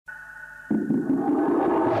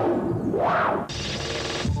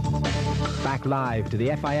Back live to the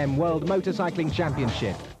FIM World Motorcycling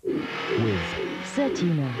Championship with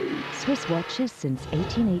Certina, Swiss watches since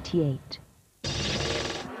 1888.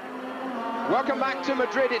 Welcome back to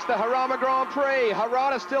Madrid. It's the Jarama Grand Prix.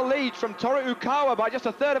 Harada still leads from Toru Ukawa by just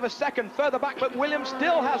a third of a second. Further back, but Williams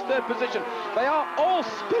still has third position. They are all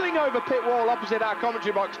spilling over pit wall opposite our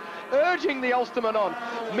commentary box, urging the Ulsterman on.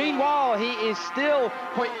 Meanwhile, he is still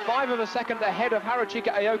 0.5 of a second ahead of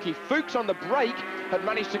Haruchika Aoki. Fuchs on the brake had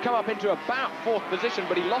managed to come up into about fourth position,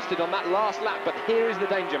 but he lost it on that last lap. But here is the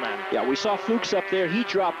danger man. Yeah, we saw Fuchs up there. He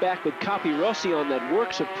dropped back with Capirossi on that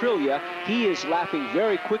Works Aprilia. He is lapping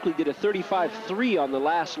very quickly, did a 35.3 on the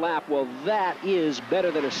last lap. Well, that is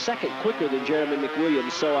better than a second quicker than Jeremy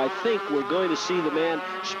McWilliams. So I think we're going to see the man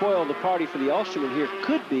spoil the party for the Ulsterman here.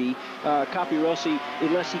 Could be Capirossi,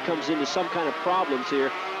 unless he comes into some kind of problems here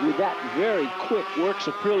with that very quick Works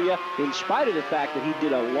Aprilia, in spite of the fact that he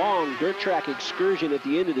did a long dirt track excursion at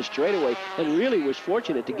the end of the straightaway and really was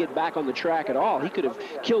fortunate to get back on the track at all. He could have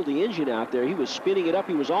killed the engine out there. He was spinning it up.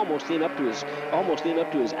 He was almost in up to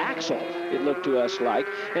his axle, it looked to us like.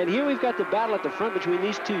 And here we've got the battle at the front between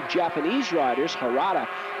these two Japanese riders, Harada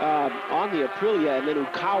on the Aprilia and then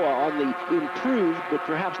Ukawa on the improved, but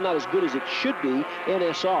perhaps not as good as it should be,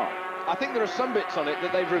 NSR. I think there are some bits on it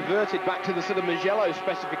that they've reverted back to the sort of Mugello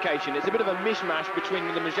specification. It's a bit of a mishmash between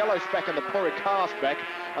the Mugello spec and the Poricar spec,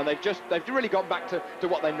 and they've really gone back to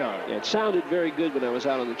what they know. Yeah, it sounded very good when I was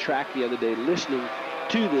out on the track the other day listening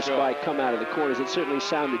to this bike come out of the corners. It certainly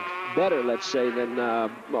sounded better, let's say, than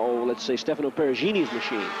let's say Stefano Perugini's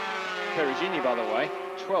machine. Perugini, by the way,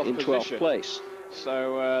 12th in 12th place.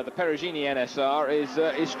 So the Perugini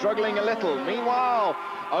NSR is struggling a little. Meanwhile,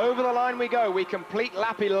 over the line we go. We complete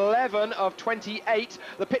lap 11 of 28.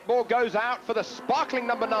 The pit ball goes out for the sparkling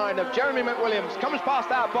number 9 of Jeremy McWilliams. Comes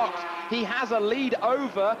past our box. He has a lead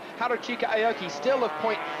over Haruchika Aoki, still of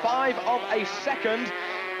 0.5 of a second.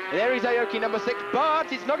 There is Aoki, number 6,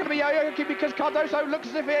 but it's not going to be Aoki because Cardoso looks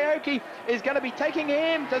as if Aoki is going to be taking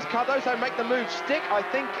him. Does Cardoso make the move stick? I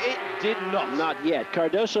think it did not. Not yet.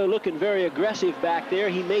 Cardoso looking very aggressive back there.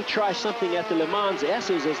 He may try something at the Le Mans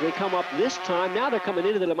S's as they come up this time. Now they're coming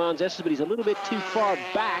into the Le Mans S's, but he's a little bit too far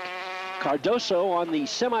back. Cardoso on the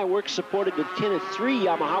semi-works supported with Kenneth 3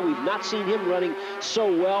 Yamaha. We've not seen him running so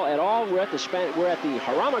well at all. We're at the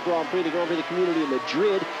Jarama Grand Prix, the Grand Prix of the Community of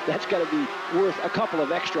Madrid. That's got to be worth a couple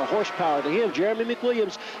of extra horsepower to him. Jeremy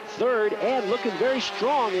McWilliams third and looking very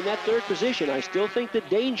strong in that third position. I still think the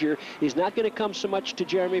danger is not going to come so much to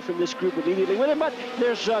Jeremy from this group immediately with him, but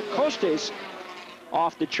there's Costes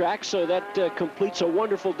off the track, so that completes a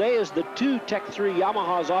wonderful day as the two Tech 3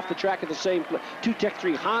 Yamahas off the track at the same place. Two Tech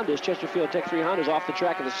 3 Hondas, Chesterfield Tech 3 Hondas off the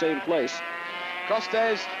track at the same place.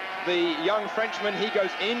 Costes, the young Frenchman, he goes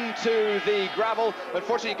into the gravel.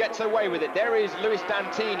 Unfortunately, gets away with it. There is Louis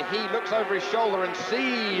Dantine. He looks over his shoulder and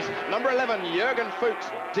sees number 11, Jürgen Fuchs,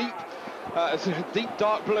 deep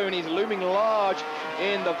dark blue, and he's looming large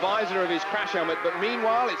in the visor of his crash helmet. But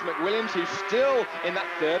meanwhile, it's McWilliams who's still in that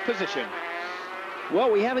third position. Well,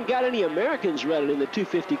 we haven't got any Americans running in the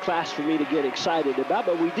 250 class for me to get excited about,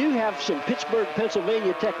 but we do have some Pittsburgh,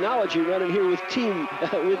 Pennsylvania technology running here with Team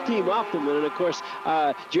Optimum. And of course,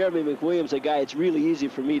 Jeremy McWilliams, a guy it's really easy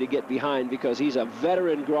for me to get behind because he's a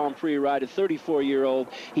veteran Grand Prix rider, 34-year-old.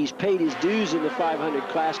 He's paid his dues in the 500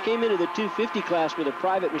 class, came into the 250 class with a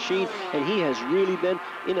private machine, and he has really been,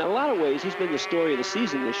 in a lot of ways, he's been the story of the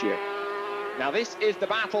season this year. Now this is the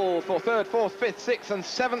battle for 3rd, 4th, 5th, 6th and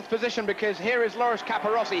 7th position, because here is Loris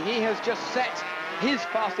Capirossi. He has just set his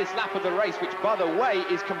fastest lap of the race, which by the way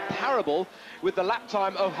is comparable with the lap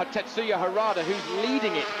time of Tetsuya Harada, who's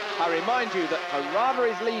leading it. I remind you that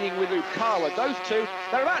Harada is leading with Ukawa. Those two,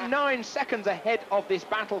 they're about 9 seconds ahead of this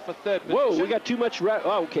battle for 3rd position. Whoa, we got too much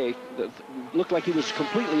okay. Looked like he was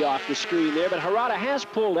completely off the screen there, but Harada has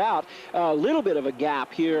pulled out a little bit of a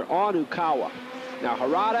gap here on Ukawa. Now,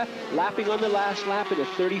 Harada lapping on the last lap at a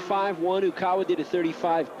 35.1. Ukawa did a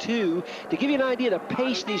 35.2. To give you an idea of the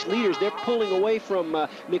pace these leaders, they're pulling away from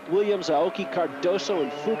McWilliams, Aoki, Cardoso,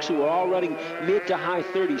 and Fuchs, who are all running mid to high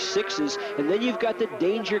 36s. And then you've got the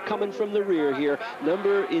danger coming from the rear here.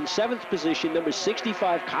 In 7th position, number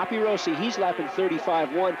 65, Capirossi. He's lapping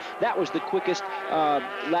 35.1. That was the quickest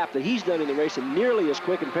lap that he's done in the race, and nearly as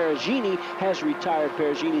quick. And Perugini has retired.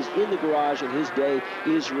 Perugini's in the garage, and his day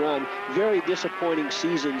is run. Very disappointing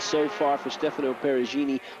season so far for Stefano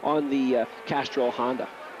Perugini on the Castrol Honda.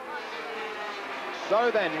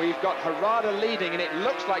 So then we've got Harada leading, and it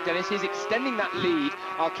looks like, Dennis, he's extending that lead.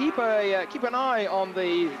 I'll keep an eye on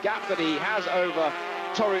the gap that he has over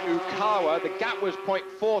Toru Ukawa. The gap was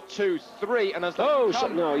 0.423, and as they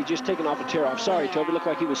no, he's just taken off a tear off. Sorry, Toby, looked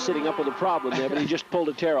like he was sitting up with a problem there, but he just pulled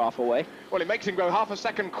a tear off away. Well, it makes him go half a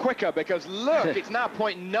second quicker, because look, it's now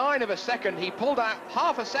 0.9 of a second. He pulled out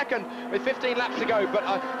half a second with 15 laps to go, but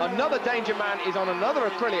another danger man is on another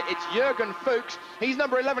Aprilia. It's Jürgen Fuchs. He's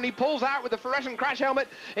number 11. He pulls out with the fluorescent crash helmet.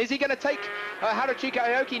 Is he going to take Haruchika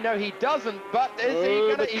Aoki? No, he doesn't, but is he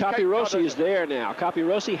going to... Capirossi is there now.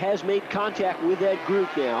 Capirossi has made contact with that group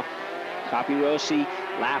now. Capirossi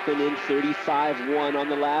lapping in 35-1 on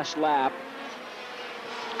the last lap.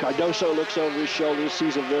 Cardoso looks over his shoulder,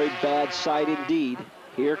 sees a very bad sight indeed.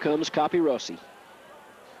 Here comes Capirossi.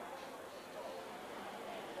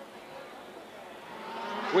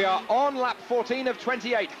 We are on lap 14 of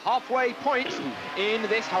 28, halfway point in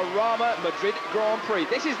this Jarama Madrid Grand Prix.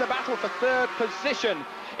 This is the battle for third position.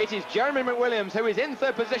 It is Jeremy McWilliams who is in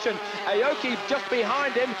third position. Aoki just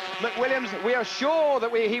behind him. McWilliams, we are sure that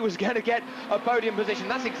he was going to get a podium position.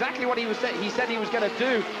 That's exactly what he said he was going to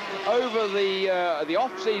do over the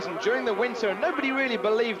off-season during the winter, and nobody really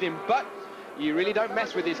believed him. But you really don't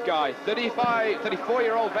mess with this guy.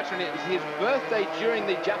 34-year-old veteran. It was his birthday during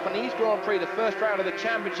the Japanese Grand Prix, the first round of the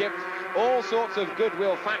championship. All sorts of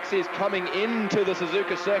goodwill faxes coming into the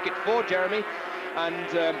Suzuka circuit for Jeremy. And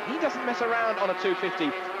he doesn't mess around on a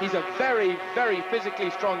 250. He's a very, very physically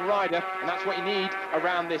strong rider, and that's what you need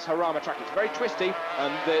around this Jarama track. It's very twisty,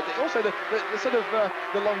 and also the sort of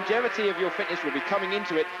the longevity of your fitness will be coming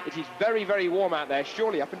into it. It is very, very warm out there,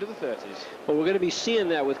 surely up into the 30s. Well, we're going to be seeing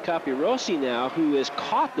that with Capirossi now, who has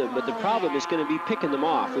caught them, but the problem is going to be picking them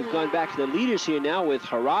off. We've gone back to the leaders here now with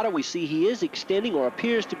Harada. We see he is extending, or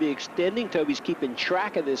appears to be extending. Toby's keeping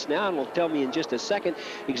track of this now, and will tell me in just a second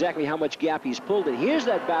exactly how much gap he's pulled. And here's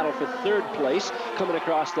that battle for third place coming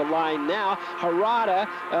across the line now. Harada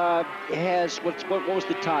has, what was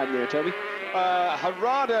the time there, Toby?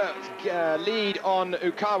 Harada's lead on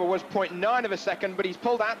Ukawa was 0.9 of a second, but he's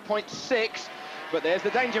pulled out 0.6. But there's the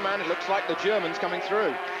danger man. It looks like the German's coming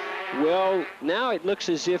through. Well, now it looks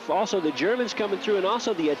as if also the German's coming through, and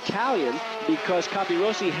also the Italian, because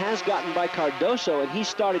Capirossi has gotten by Cardoso, and he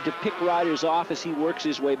started to pick riders off as he works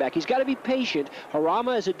his way back. He's got to be patient.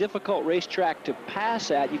 Jarama is a difficult racetrack to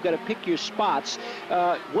pass at. You've got to pick your spots.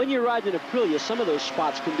 When you're riding an Aprilia, some of those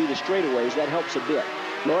spots can be the straightaways. That helps a bit.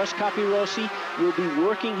 Loris Capirossi will be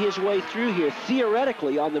working his way through here.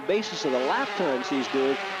 Theoretically, on the basis of the lap times he's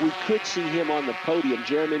doing, we could see him on the podium.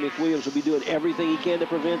 Jeremy McWilliams will be doing everything he can to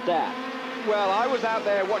prevent that. Well, I was out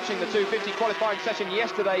there watching the 250 qualifying session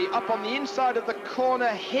yesterday up on the inside of the corner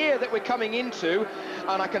here that we're coming into,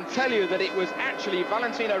 and I can tell you that it was actually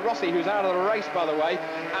Valentino Rossi, who's out of the race, by the way,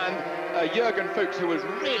 and Jürgen Fuchs, who was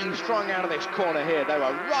really strong out of this corner here. They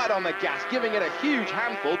were right on the gas, giving it a huge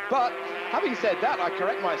handful, but having said that, I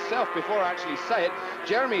correct myself before I actually say it.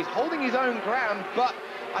 Jeremy's holding his own ground, but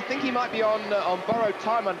I think he might be on borrowed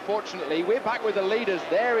time, unfortunately. We're back with the leaders.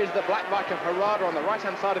 There is the black bike of Harada on the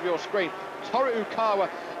right-hand side of your screen. Toru Ukawa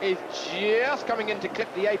is just coming in to clip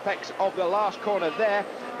the apex of the last corner there.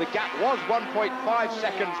 The gap was 1.5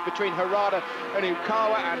 seconds between Harada and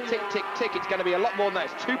Ukawa, and tick, tick, tick. It's going to be a lot more than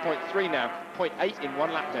that. It's 2.3 now. 0.8 in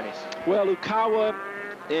one lap, Dennis. Well, Ukawa,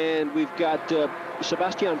 and we've got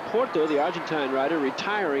Sebastian Porto, the Argentine rider,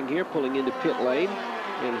 retiring here, pulling into pit lane.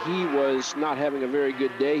 And he was not having a very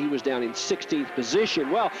good day. He was down in 16th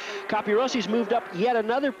position. Well, Capirossi's moved up yet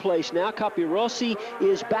another place now. Capirossi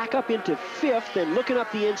is back up into 5th and looking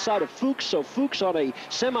up the inside of Fuchs. So Fuchs on a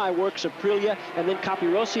semi-works Aprilia, and then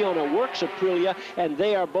Capirossi on a works Aprilia, and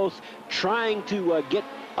they are both trying to get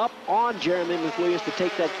up on Jeremy McWilliams to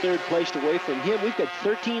take that third place away from him. We've got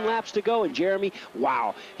 13 laps to go, and Jeremy,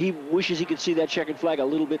 wow, he wishes he could see that checkered flag a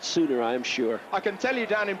little bit sooner, I am sure. I can tell you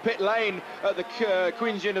down in pit lane at the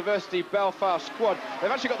Queen's University Belfast squad, they've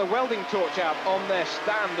actually got the welding torch out on their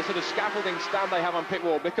stand, the sort of scaffolding stand they have on pit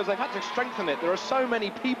wall, because they've had to strengthen it. There are so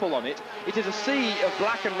many people on it. It is a sea of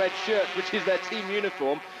black and red shirts, which is their team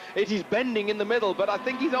uniform. It is bending in the middle, but I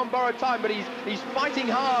think he's on borrowed time, but he's fighting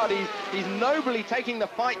hard. He's nobly taking the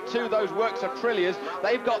fight to those works Aprilias.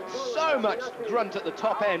 They've got so much grunt at the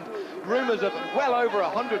top end. Rumours of well over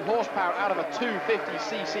 100 horsepower out of a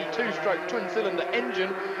 250cc two-stroke twin-cylinder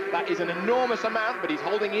engine. That is an enormous amount, but he's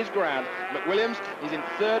holding his ground. McWilliams is in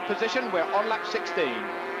 3rd position. We're on lap 16.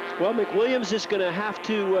 Well, McWilliams is going to have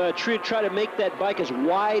to try to make that bike as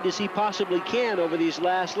wide as he possibly can over these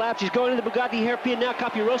last laps. He's going to the Bugatti hairpin now.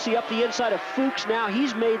 Capirossi up the inside of Fuchs now.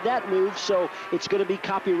 He's made that move, so it's going to be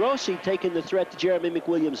Capirossi taking the threat to Jeremy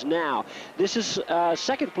McWilliams now. This is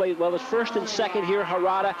second place. Well, it's first and second here,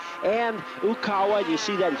 Harada and Ukawa. And you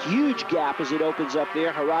see that huge gap as it opens up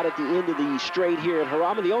there. Harada at the end of the straight here at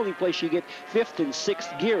Jarama, the only place you get fifth and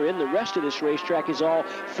sixth gear in. The rest of this racetrack is all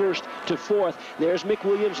first to fourth. There's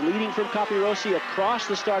McWilliams leading from Capirossi across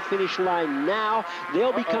the start-finish line now.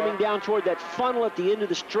 They'll be coming down toward that funnel at the end of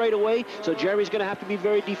the straightaway, so Jeremy's going to have to be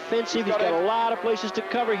very defensive. He's got a lot of places to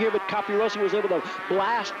cover here, but Capirossi was able to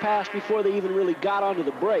blast past before they even really got onto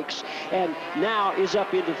the brakes, and now is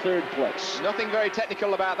up into third place. Nothing very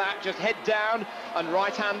technical about that, just head down and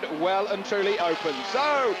right hand well and truly open.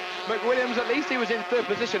 So McWilliams, at least he was in third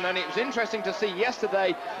position, and it was interesting to see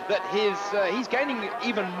yesterday that he's gaining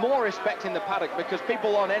even more respect in the paddock, because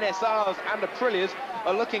people on NSRs and Aprilias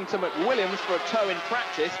are looking to McWilliams for a tow in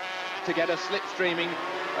practice to get a slipstreaming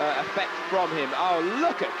effect from him. Oh,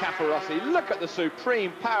 look at Capirossi, look at the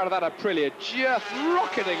supreme power of that Aprilia, just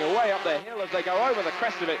rocketing away up the hill as they go over the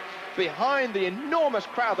crest of it, behind the enormous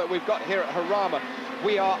crowd that we've got here at Jarama.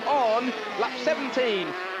 We are on lap 17.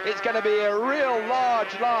 It's going to be a real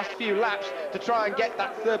large last few laps to try and get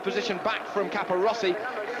that third position back from Capirossi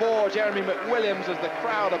for Jeremy McWilliams as the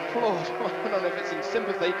crowd applauds. I don't know if it's in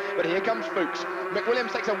sympathy, but here comes Fuchs.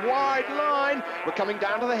 McWilliams takes a wide line. We're coming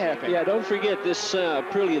down to the hairpin. Yeah, don't forget this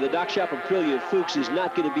Aprilia, the Dock Shop Aprilia of Fuchs is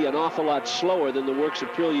not going to be an awful lot slower than the works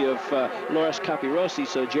Aprilia of Loris Capirossi,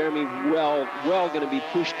 so Jeremy well going to be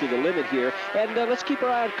pushed to the limit here. And let's keep our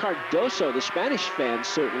eye on Cardoso. The Spanish fans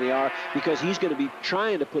certainly are, because he's going to be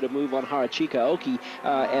trying to put a move on Harachica Oki,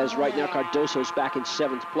 as right now Cardoso's back in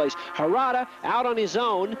 7th place. Harada out on his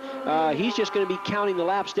own. He's just going to be counting the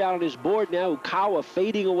laps down on his board now. Ukawa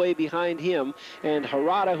fading away behind him, and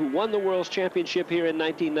Harada, who won the World's Championship here in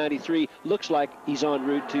 1993, looks like he's en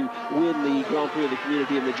route to win the Grand Prix of the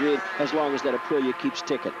Community of Madrid, as long as that Aprilia keeps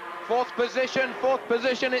ticking. Fourth position,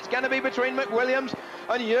 it's going to be between McWilliams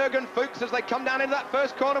and Jürgen Fuchs as they come down into that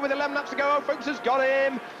first corner with 11 laps to go. Oh, Fuchs has got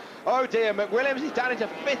him. Oh dear, McWilliams is down into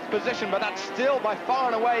 5th position, but that's still by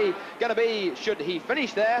far and away going to be, should he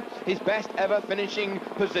finish there, his best ever finishing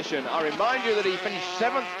position. I remind you that he finished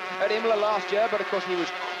 7th at Imola last year, but of course he was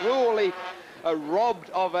cruelly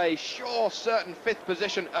robbed of a sure, certain 5th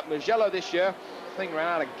position at Mugello this year. The thing ran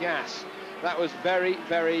out of gas. That was very,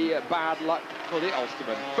 very bad luck for the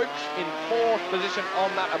Ulsterman. Fuchs in 4th position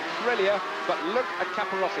on that Aprilia, but look at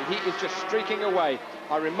Capirossi. He is just streaking away.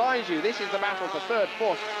 I remind you, this is the battle for 3rd,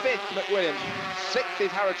 4th, 5th McWilliams. 6th is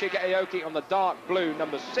Harachica Aoki on the dark blue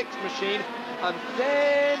number 6 machine. And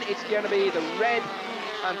then it's going to be the red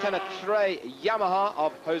Antenna Tre Yamaha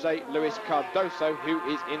of Jose Luis Cardoso, who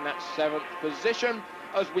is in that 7th position.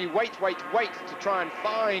 As we wait to try and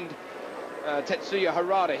find Tetsuya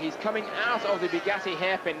Harada. He's coming out of the Bugatti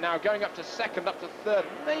hairpin now, going up to 2nd, up to 3rd,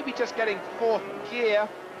 maybe just getting 4th gear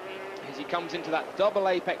as he comes into that double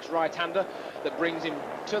apex right-hander that brings him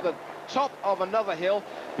to the top of another hill.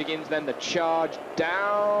 Begins then the charge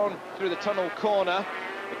down through the tunnel corner,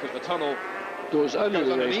 because the tunnel goes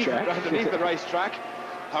underneath the racetrack.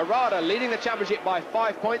 Harada leading the championship by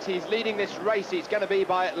 5 points. He's leading this race. He's going to be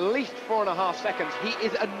by at least 4.5 seconds. He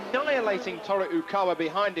is annihilating Toru Ukawa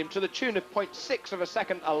behind him to the tune of 0.6 of a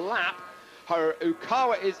second a lap.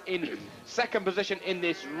 Ukawa is in 2nd position in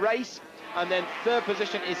this race, and then 3rd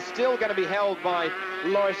position is still going to be held by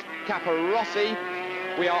Loris Capirossi.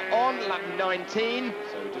 We are on lap 19,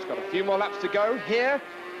 so we've just got a few more laps to go here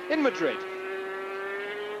in Madrid.